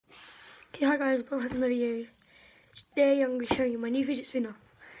Okay, hi guys, welcome to another video. Today I'm going to be showing you my new fidget spinner.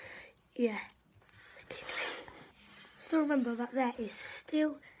 Yeah. So remember that there is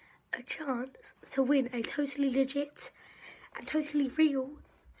still a chance to win a totally legit and totally real,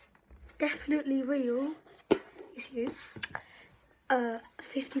 definitely real, it's you,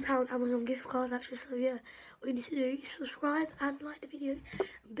 £50 Amazon gift card actually. So yeah, all you need to do is subscribe and like the video.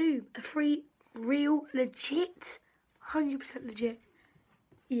 Boom, a free, real, legit, 100% legit,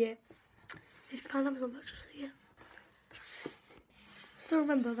 yeah, £50 Amazon voucher, so yeah. So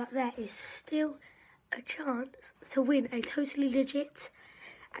remember that there is still a chance to win a totally legit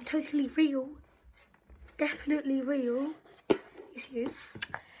and totally real, definitely real, it's you,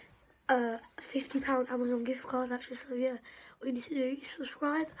 £50 Amazon gift card actually. So yeah, all you need to do is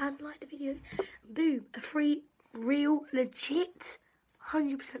subscribe and like the video. Boom, a free, real, legit,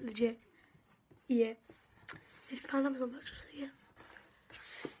 100% legit, yeah, £50 Amazon voucher, so yeah.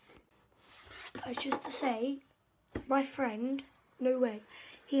 Just to say, my friend, no way,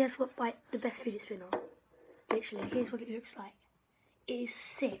 he has got like the best fidget spinner. Literally, here's what it looks like. It is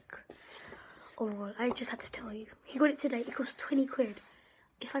sick. Oh my god, I just had to tell you. He got it today, it cost 20 quid.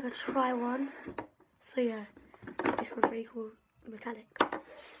 It's like a try one. So yeah, this one's really cool, metallic.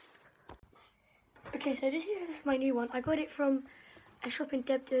 Okay, so this is my new one. I got it from a shop in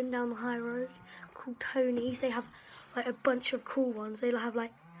Debden down the high road called Tony's. They have like a bunch of cool ones. They have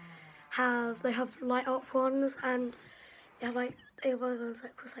like, they have light up ones, and they have ones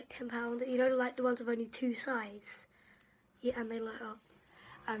that cost like £10. You know, like the ones with only two sides. Yeah, and they light up,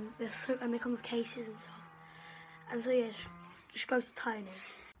 and they come with cases and stuff. And so yeah, just go to Tiny.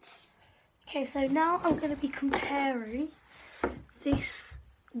 Okay, so now I'm going to be comparing this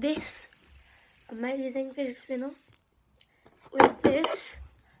amazing fidget spinner with this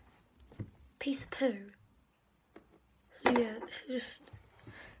piece of poo. So yeah, it's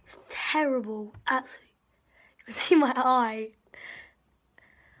terrible. Actually, you can see my eye.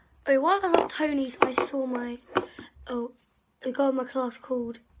 Oh, while I was at Tony's, I saw a girl in my class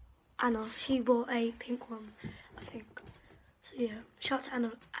called Anna. She bought a pink one, I think. So yeah, shout out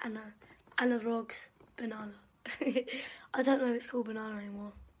to Anna Vlogs Banana. I don't know if it's called Banana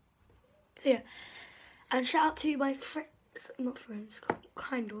anymore. So yeah, and shout out to my friends, not friends,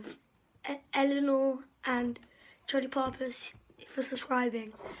 kind of, Eleanor and Jolly Papas for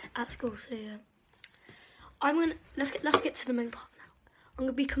subscribing at school. So yeah, let's get to the main part now. I'm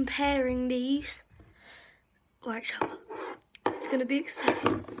gonna be comparing these. Right, shut up. It's gonna be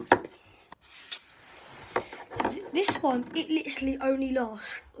exciting. This one, it literally only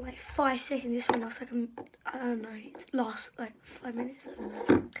lasts like 5 seconds. This one lasts like, I don't know, it lasts like 5 minutes, I don't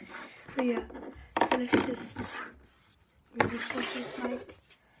know. So yeah, so let's just move this one to the side.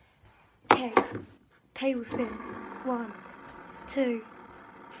 Okay, table spin. 1, 2,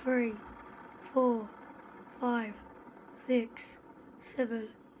 3, 4, 5, 6, 7,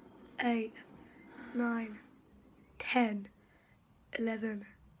 8, 9, 10, 11,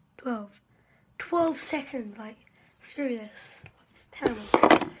 12. 12 seconds, like, screw this. It's terrible.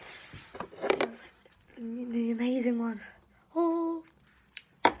 It was like the amazing one. Oh,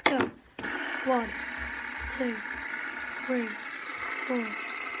 let's go. 1, 2, 3, 4,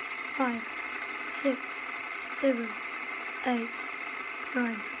 5, 6, 7, 8,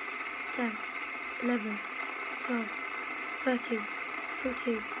 9, 10, 11, 12, 13,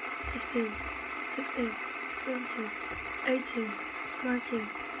 14, 15, 16, 17, 18, 19,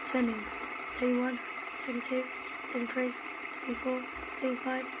 20, 21, 22, 23, 24,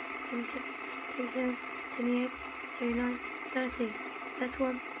 25, 26, 27, 28, 29, 30,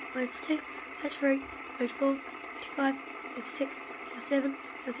 31, 32, 33, 34, 35, 36, 37,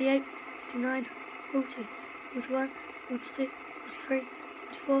 38, 39, 40, 41, 42, 43,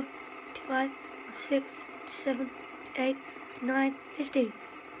 44, 45, 46, 47, 48, 49, 50,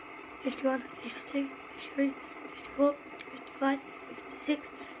 51, 52, 53, 54, 55, 56,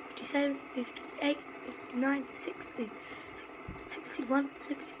 57, 58, 59, 60, 61,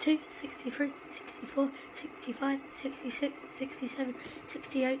 62, 63, 64, 65, 66, 67,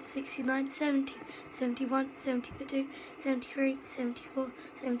 68, 69, 70, 71, 72, 73, 74,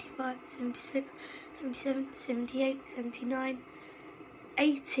 75, 76, 77, 78, 79,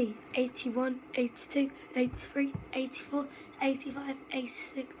 80, 81, 82, 83, 84, 85,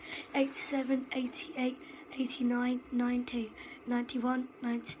 86, 87, 88, 89, 90, 91,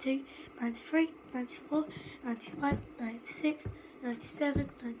 92, 93, 94, 95, 96, 97,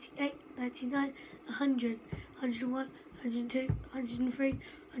 98, 99, 100, 101, 102, 103,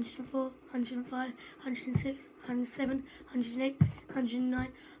 104, 105, 106, 107, 108,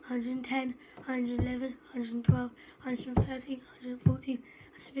 109, 110, 111, 112, 113, 114,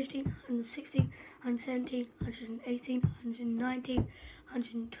 115, 116, 117, 118, 119,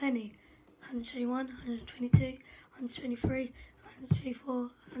 120, 121, 122, 123, 124,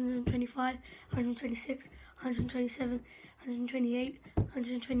 125, 126, 127, 128,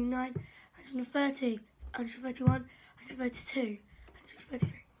 129, 130, 131, 132,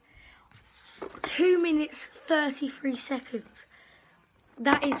 133. 2 minutes 33 seconds.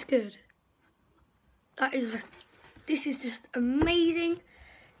 That is good. This is just amazing.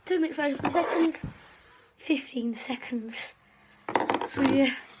 2 minutes 33 seconds, 15 seconds. So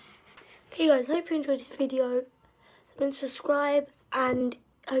yeah. Okay guys, hope you enjoyed this video. Don't subscribe and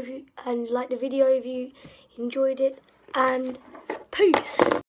like the video if you enjoyed it, and peace.